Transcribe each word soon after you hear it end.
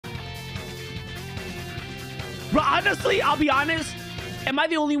Bro, honestly, I'll be honest. Am I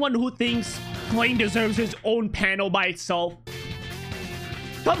the only one who thinks Klain deserves his own panel by itself?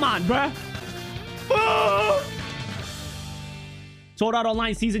 Come on, bruh. Oh! Sword Art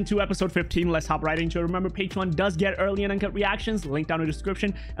Online Season 2, Episode 15. Let's hop right into it. Remember, Patreon does get early and uncut reactions. Link down in the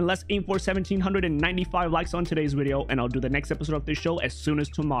description. And let's aim for 1,795 likes on today's video. And I'll do the next episode of this show as soon as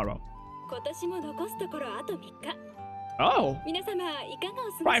tomorrow. Oh.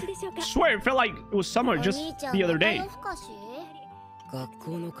 Right. I swear, it felt like it was summer just the other day.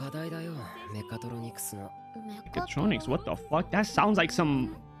 Mechatronics, what the fuck? That sounds like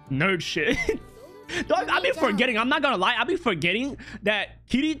some nerd shit. I've been forgetting, I'm not gonna lie, I've been forgetting that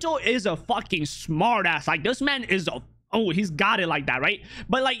Kirito is a fucking smart ass. Like, this man is a, oh, he's got it like that, right?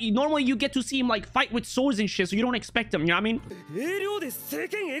 But like, normally you get to see him like fight with swords and shit, so you don't expect him, you know what I mean?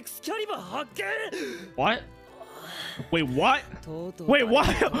 What? Wait, what? Wait,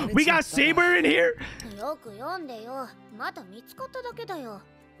 what? We got Saber in here? Oh.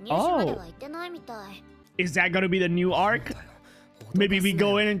 Is that gonna be the new arc? Maybe we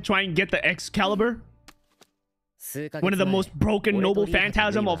go in and try and get the Excalibur? One of the most broken noble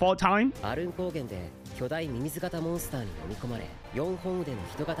phantasm of all time? Oh.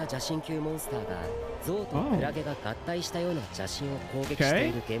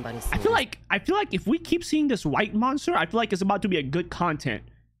 Okay. I feel like if we keep seeing this white monster, I feel like it's about to be a good content.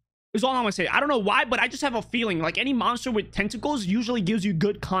 Is all I'm gonna say. I don't know why, but I just have a feeling like any monster with tentacles usually gives you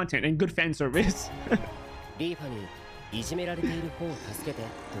good content and good fan service.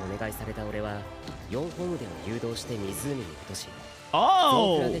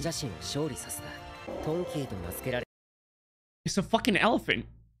 Oh! It's a fucking elephant.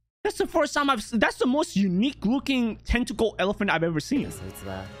 That's the first time that's the most unique looking tentacle elephant I've ever seen. Oh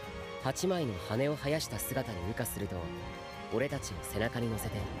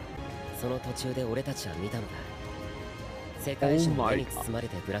my god.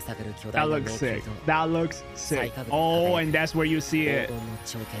 That looks sick. That looks sick. Oh, and that's where you see it.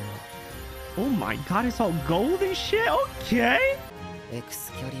 Oh my god, it's all gold and shit. Okay.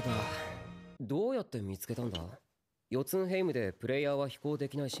 Excalibur. どうやって見つけたんだ? ヨツンヘイムでプレイヤーは飛行で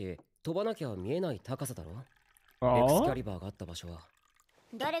きないし、飛ばなきゃ見えない高さだろ? Excalibur があった場所は。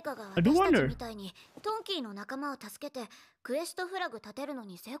誰かが私たちみたいにトンキーの仲間を助けてクエストフラグ立てるの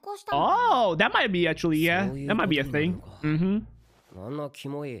に成功したの。Oh, that might be actually, yeah. That might be a thing. Mm-hmm.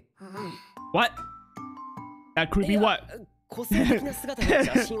 What? That creepy what? 個性的な姿の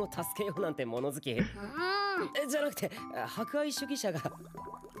写真を助けようなんて物好き。じゃなくて博愛主義者が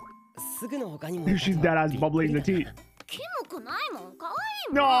すぐの他にも。She's dead ass bubbling the tea. キモくないもん、可愛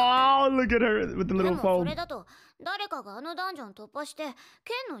いもん。No, look at her with the little phone. それだと誰かがあのダンジョン突破して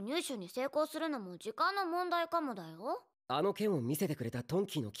剣の入手に成功するのも時間の問題かもだよ。あの剣を見せてくれたトン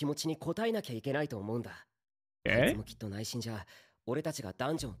キーの気持ちに応えなきゃいけないと思うんだ。あいつもきっと内心じゃ俺たちがダ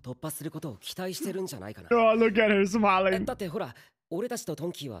ンジョン突破することを期待してるんじゃないかな。Oh, look at her smiling. だってほら、俺たちとト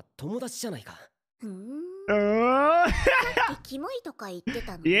ンキーは友達じゃないか。さっきキモいとか言って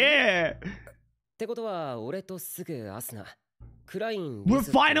たの。Yeah. ってことは俺とすぐアスナ。We're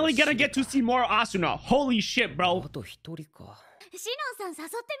finally gonna get to see more Asuna. Holy shit, bro. あと一人か。シノンさん誘っ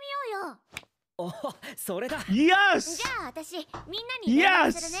てみようよ。お、それだ。Yes. じゃあ私みんなに連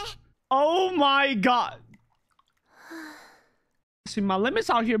絡するね。Oh my god. See my limits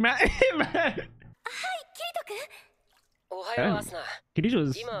out here, man. はい、キリト君。おはよう、アスナ。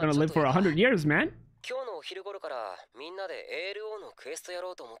Kirito's gonna live for 100 years, man. 今日のお昼頃からみんなで ALO のクエストや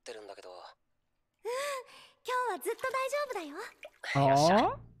ろうと思ってるんだけど。今日はずっと大丈夫だ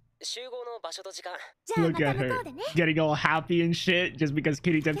よ。集合の場所と時間。Look at her getting all happy and shit just because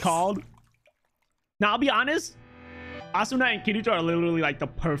Kirito called. Now I'll be honest, Asuna and Kirito are literally like the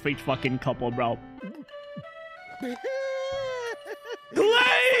perfect fucking couple, bro.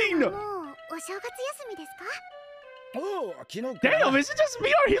 Klain! もうお正月休みですか? Oh, damn, is it just me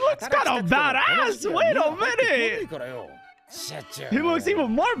or he looks kind of badass? Wait a minute. He looks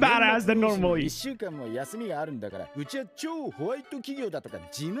even more badass than normally. 1週間も休みがあるんだから、うちは超ホワイト企業だとか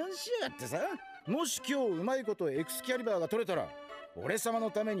自慢しやがってさ。もし今日うまいことエクスキャリバーが取れたら、俺様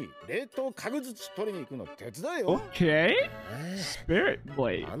のために冷凍家具槌取りに行くの手伝えよ。Okay. Spirit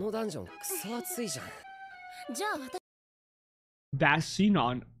Blade. あのダンジョンクソ熱いじゃん。じゃあ私。That's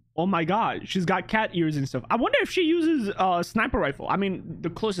Sinon. Oh my god, she's got cat ears and stuff. I wonder if she uses a sniper rifle. I mean, the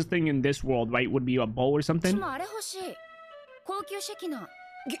closest thing in this world, right, would be a bow or something.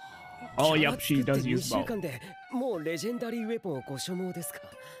 Oh, yep, she does use bow. もうレジェンダリーウェポンをご所望ですか。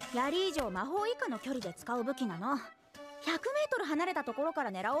槍以上魔法以下の距離で使う武器なの。100メートル離れたところか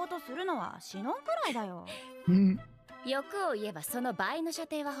ら狙おうとするのはシノンくらいだよ。欲を言えばその倍の射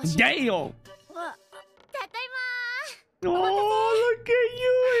程は欲しい。Damn! ただいま。Oh, look at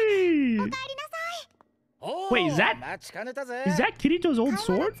Yui! Wait, is that Kirito's old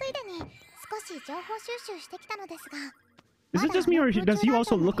sword? Is it just me, or does he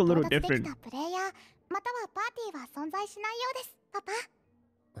also look a little different?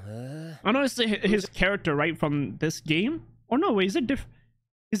 I noticed his character right from this game. Oh no, wait, is it different?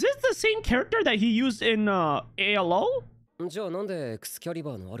 Is this the same character that he used in ALO? じゃあなんでエクスキャリ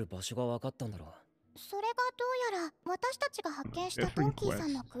バーのある場所が分かったんだろう。それがどうやら私たちが発見したトンキーさ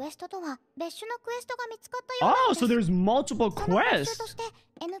んのクエストとは別種のクエストが見つかったようなんです。 Oh, so there's multiple その報酬 quests. として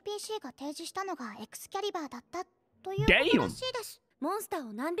NPC が提示したのがエクスキャリバーだったということらしいです。モンスター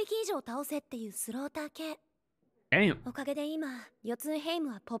を何匹以上倒せっていうスローター系。Damn. おかげで今、ヨツンヘイム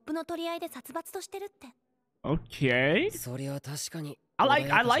はポップの取り合いで殺伐としてるって。Okay. そりゃ確かに。I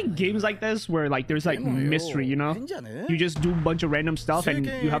like games like this where like there's like mystery, you know? You just do a bunch of random stuff and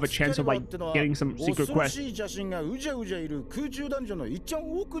you have a chance of like getting some secret quests.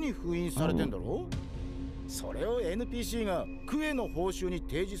 それを NPC がクエの報酬に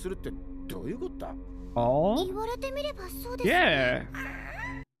提示するってどういうことだ？ Oh? 言われてみればそうです。Yeah.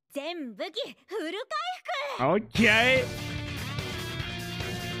 全武器フル回復。 Okay.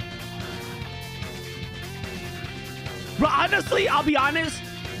 But honestly, I'll be honest.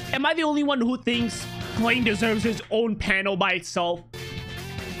 Am I the only one who thinks Klain deserves his own panel by itself?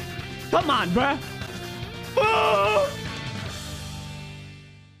 Come on, bruh. Oh!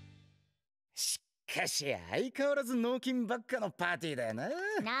 しかし相変わらず脳筋ばっかのパーティーだよな。な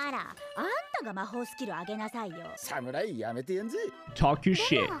らあんたが魔法スキル上げなさいよ。侍やめてやんぜ。 Talk your で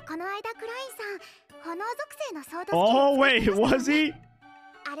shit. もこの間クラインさん、炎属性のソードスキル Oh を使って wait, ました was he?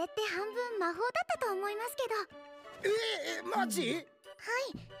 あれって半分魔法だったと思いますけど。マジ？はい、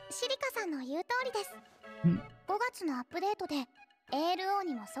シリカさんの言う通りです。ん5月のアップデートで ALO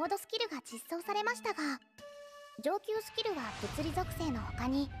にもソードスキルが実装されましたが、上級スキルは物理属性の他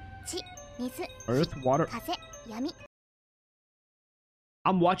に地、水、 Earth, water. 風、闇。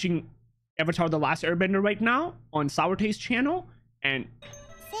 I'm watching Avatar: The Last Airbender right now on Sour Taste channel, and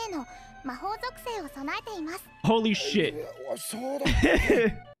性の魔法属性を備えています。 holy shit. そうだ。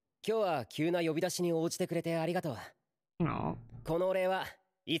今日は急な呼び出しに応じてくれてありがとう。 Oh. このお礼は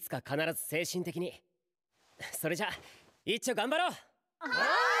いつか必ず精神的に。それじゃ一丁頑張ろう。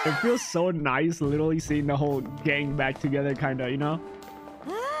 It feels so nice literally seeing the whole gang back together, kind of, you know?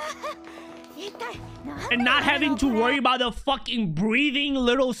 And not having to worry about the fucking breathing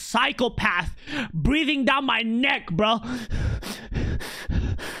little psychopath breathing down my neck, bro.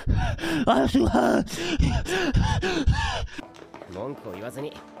 文句を言わず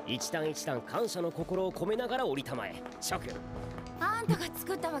に一段一段感謝の心を込めながら降りたまえ。諸君。あんたが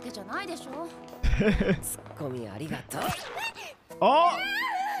作ったわけじゃないでしょ。ツッコミありがとう。 Oh!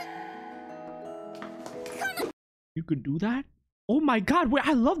 You could do that? Oh my god, wait,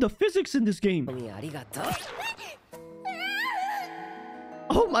 I love the physics in this game. ツッコミありがとう。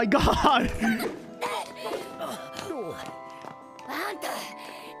 Oh my god! あんた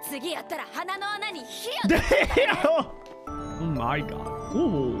次やったら鼻の穴に火を。 Damn! Oh my god.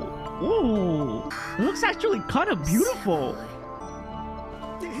 Ooh. Ooh. It looks actually kind of beautiful.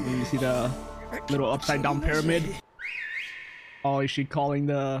 You see the little upside down pyramid? Oh, is she calling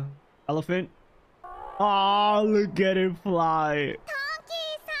the elephant? Oh, look at it fly.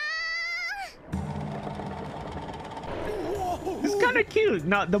 It's kind of cute.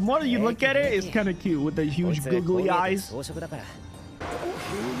 Now, the more you look at it, it's kind of cute with the huge googly eyes. 装飾だから。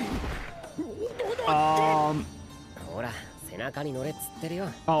ほら、背中に乗れっつってるよ。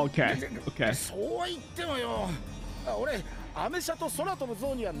 Oh, okay. Okay. そうは言ってもよ。俺、アメ車と空飛ぶ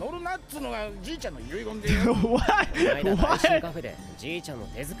ゾウには乗るなっつうのがじいちゃんの遺言でよ。What? 前田配信 What? カフェでじいちゃんの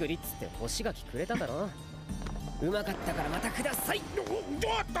手作りっつって干し柿くれただろ。うまかったからまたください。どう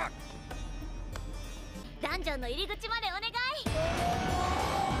だった？ダンジョンの入り口までお願い。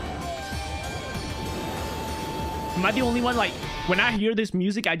 Am I the only one? Like, when I hear this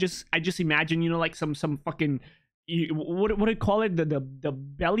music, I just imagine, you know, like some fucking, what do you call it? The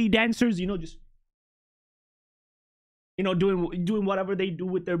belly dancers, you know, just, you know, doing whatever they do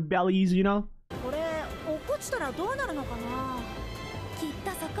with their bellies, you know. これ落っこちたらどうなるのかな。きっ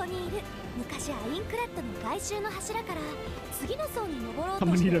とそこにいる。昔アインクラッドの外周の柱から次の層に登ろうと I'm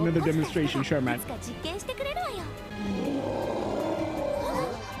gonna して need 落っ another こちた demonstration, 人 sure, が man. いつか実験してくれるわよ。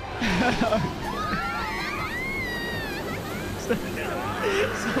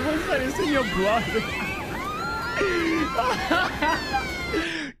 Someone said it's in your blood.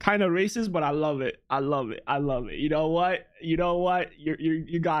 Kind of racist, but I love it. I love it. I love it. You know what? You know what?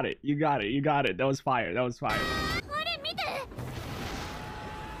 You got it. You got it. You got it. That was fire. That was fire. あれ見て。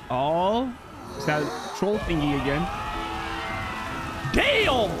 Oh, it's that troll thingy again.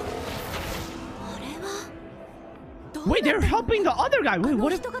 Wait, they're helping the other guy. Wait,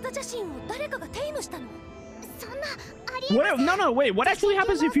 what if? 人型写真を誰かがテイムしたの。そんなありえ What if? No, no, wait. What actually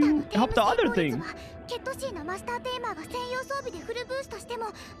happens if you help the other thing? ケットシーのマスターテーマーが専用装備でフルブーストしても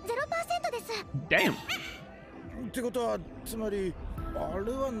 0% です。 Damn. ってことはつまりあ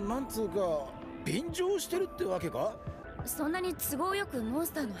れはなんつうか便乗してるってわけか。そんなに都合よくモン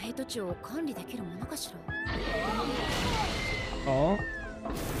スターのヘイト値を管理できるものかしら。Oh.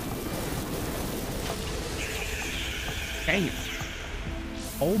 Dang.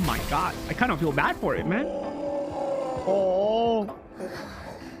 Oh my god. I kind of feel bad for it, man. Oh.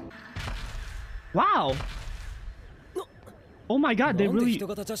 Wow. Oh my god, they really...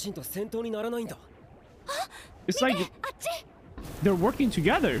 It's like they're working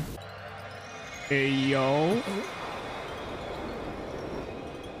together. Hey, yo.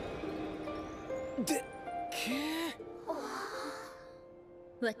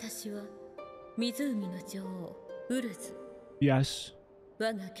 私は湖の女王ウルズ。 Yes.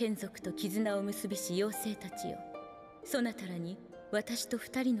 我が眷属と絆を結びし妖精たちよ。そなたらに私と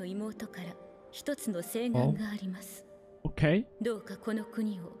二人の妹から一つの請願があります。Okay. どうかこの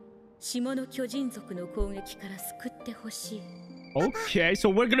国を下の巨人族の攻撃から救ってほしい。Okay, so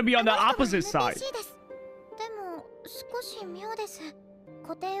we're gonna be on the opposite side. でも少し妙です。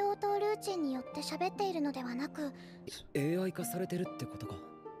固定応答ルーチンによって喋っているのではなく AI 化されてるってことか。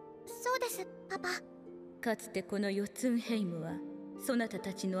そうですパパ。かつてこのヨツンヘイムはそなた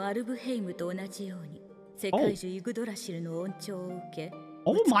たちのアルブヘイムと同じように世界中イグドラシルの恩寵を受け、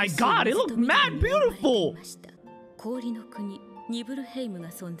Oh my god, it looks mad beautiful! 氷の国ニブルヘイムが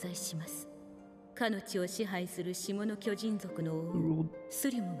存在します。かの地を支配する下の巨人族の王ス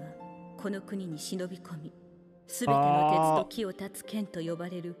リムがこの国に忍び込み、すべての鉄と木を断つ剣と呼ば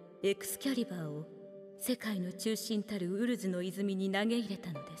れるエクスキャリバーを世界の中心たるウルズの泉に投げ入れ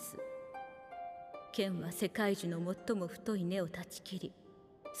たのです。剣は世界中の最も太い根を断ち切り、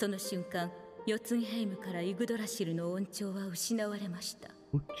その瞬間ヨツンヘイムからイグドラシルの恩寵は失われました。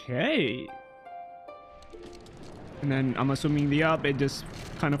 Okay. And then I'm assuming the up, it just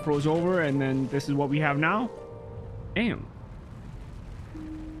kind of froze over, and then this is what we have now. Damn.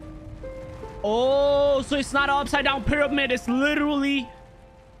 Oh, so it's not an upside down pyramid. It's literally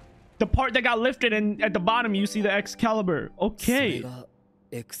the part that got lifted, and at the bottom you see the Excalibur. Okay.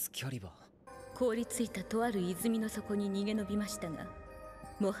 エクスキャリバー。凍りついたとある泉の底に逃げ延びましたが、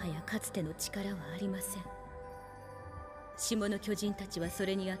もはやかつての力はありません。下の巨人たちはそ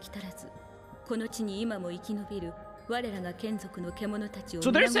れに飽き足らず、この地に今も生き延びる我らが眷属の獣たちを。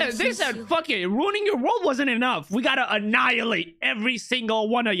 So they said, fuck it, ruining your world wasn't enough. We gotta annihilate every single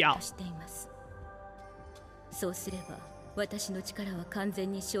one of y'all. しています。そうすれば、私の力は完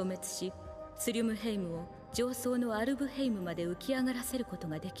全に消滅し、スリュムヘイムを上層のアルブヘイムまで浮き上がらせること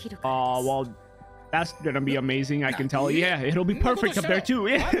ができるからです。Oh, well, that's gonna be amazing, I can tell you. Yeah, it'll be perfect up there too.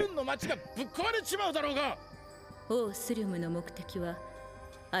 Yeah. 王スリュムの目的は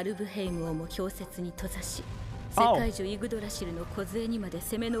アルブヘイムをも氷雪に閉ざし、世界中イグドラシルの梢にまで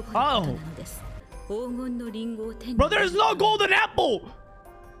攻め上ることなのです。黄金のリンゴを手に。 Bro, there's no golden apple.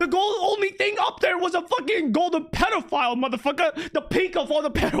 The only thing up there was a fucking golden pedophile, motherfucker. The peak of all the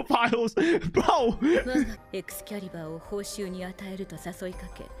pedophiles, bro. 我がエクスキャリバーを報酬に与えると誘いか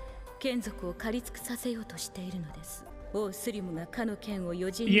け、眷属を狩り尽くさせようとしているのです。王スリムがかの剣を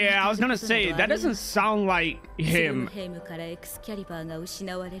余人に。 Yeah, I was gonna say that doesn't sound like スリム him. ヘイムからエクスキャリバーが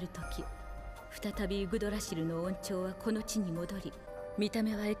失われるとき、再びイグドラシルの恩寵はこの地に戻り、見た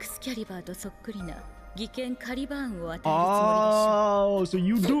目はエクスキャリバーとそっくりな義剣カリバーンを与えるつもりでしょう。 Oh, so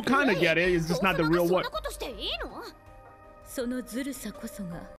you do kind of get it. It's just not the real one. そのずるさこそ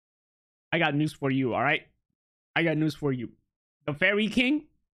が。 I got news for you, all right? I got news for you. The Fairy King,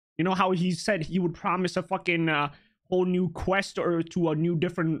 you know how he said he would promise a fucking whole new quest or to a new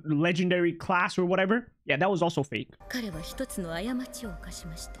different legendary class or whatever? Yeah, that was also fake. 彼は一つの過ちを犯し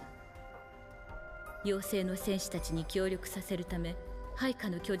ました。妖精の戦士たちに協力させるため、配下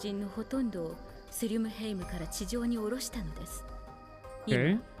の巨人のほとんどをスリュムヘイムから地上に下ろしたのです。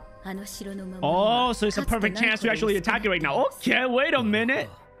Okay. 今、あの城の守り Oh, は so it's a かつて perfect ない chance to ほど actually attack it right now. Okay, wait a minute.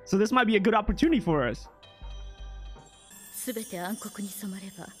 So this might be a good opportunity for us. すべて暗黒に染まれ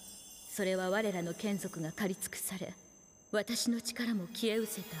ば、それは我らの眷属が狩り尽くされ、私の力も消え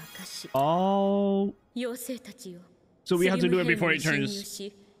失せた証。 Oh. 妖精たちよ。 So we have to do it before it スリムヘイム turns に侵入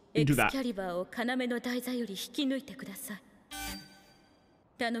し、エ into クス that. キャリバーを要の台座より引き抜いてください。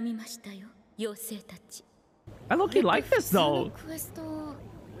頼みましたよ、妖精たち。 I low-key like this though. クエスト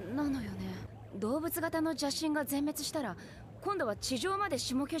なのよね。動物型の邪神が全滅したら、今度は地上まで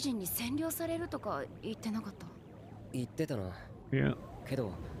下巨人に占領されるとか言ってなかった？言ってたな。Yeah. け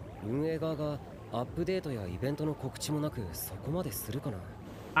ど運営側がアップデートやイベントの告知もなくそこまでするかな。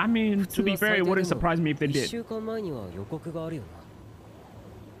 I mean, to be fair, it wouldn't surprise me if they 1 did. 週間前には予告があるよ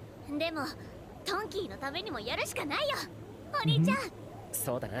な。でもトンキーのためにもやるしかないよお兄ちゃん。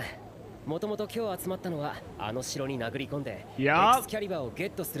そうだな。もともと今日集まったのはあの城に殴り込んでエ Yup. クスキャリバーをゲッ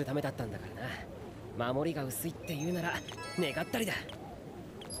トするためだったんだからな。守りが薄いって言うなら願ったりだ。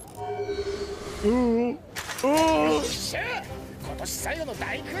Ooh. よっしゃ、今年最後の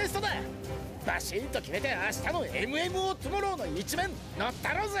大クエストだ。バシンと決めて明日の MMO トゥモローの一面乗っ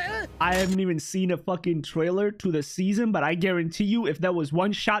たろうぜ。 I haven't even seen a fucking trailer to the season, but I guarantee you, if there was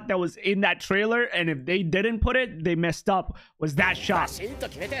one shot that was in that trailer, and if they didn't put it, they messed up. Was that バ shot? シンと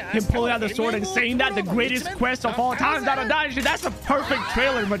決めて Him pulling out the sword and saying that the greatest quest of all time, that's a perfect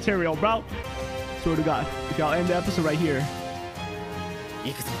trailer material, bro. Swear to God, if y'all end the episode right here.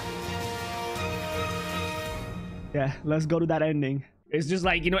 行くぞ。 Yeah, let's go to that ending. It's just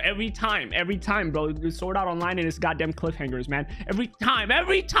like, you know, every time, bro, you Sword Art Online and it's goddamn cliffhangers, man. Every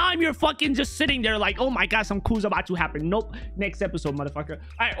time you're fucking just sitting there like, oh my God, some cool's about to happen. Nope. Next episode, motherfucker.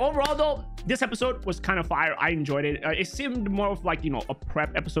 All right, overall though, this episode was kind of fire. I enjoyed it. It seemed more of like, you know, a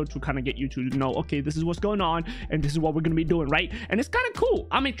prep episode to kind of get you to know, okay, this is what's going on and this is what we're going to be doing, right? And it's kind of cool.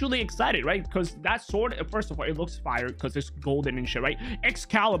 I'm truly excited, right? Because that sword, first of all, it looks fire because it's golden and shit, right?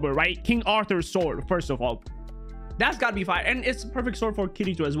 Excalibur, right? King Arthur's sword, first of all. That's gotta be fire, and it's a perfect sword for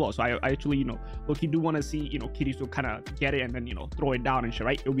Kirito as well. So I actually, you know, look, you do want to see, you know, Kirito kind of get it and then, you know, throw it down and shit,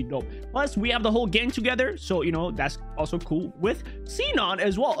 right? It'll be dope. Plus, we have the whole gang together, so you know that's also cool with Sinon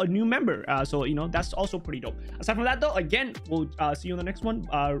as well, a new member. So you know that's also pretty dope. Aside from that, though, again, we'll see you on the next one.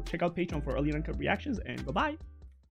 Check out Patreon for early and uncut reactions, and bye bye.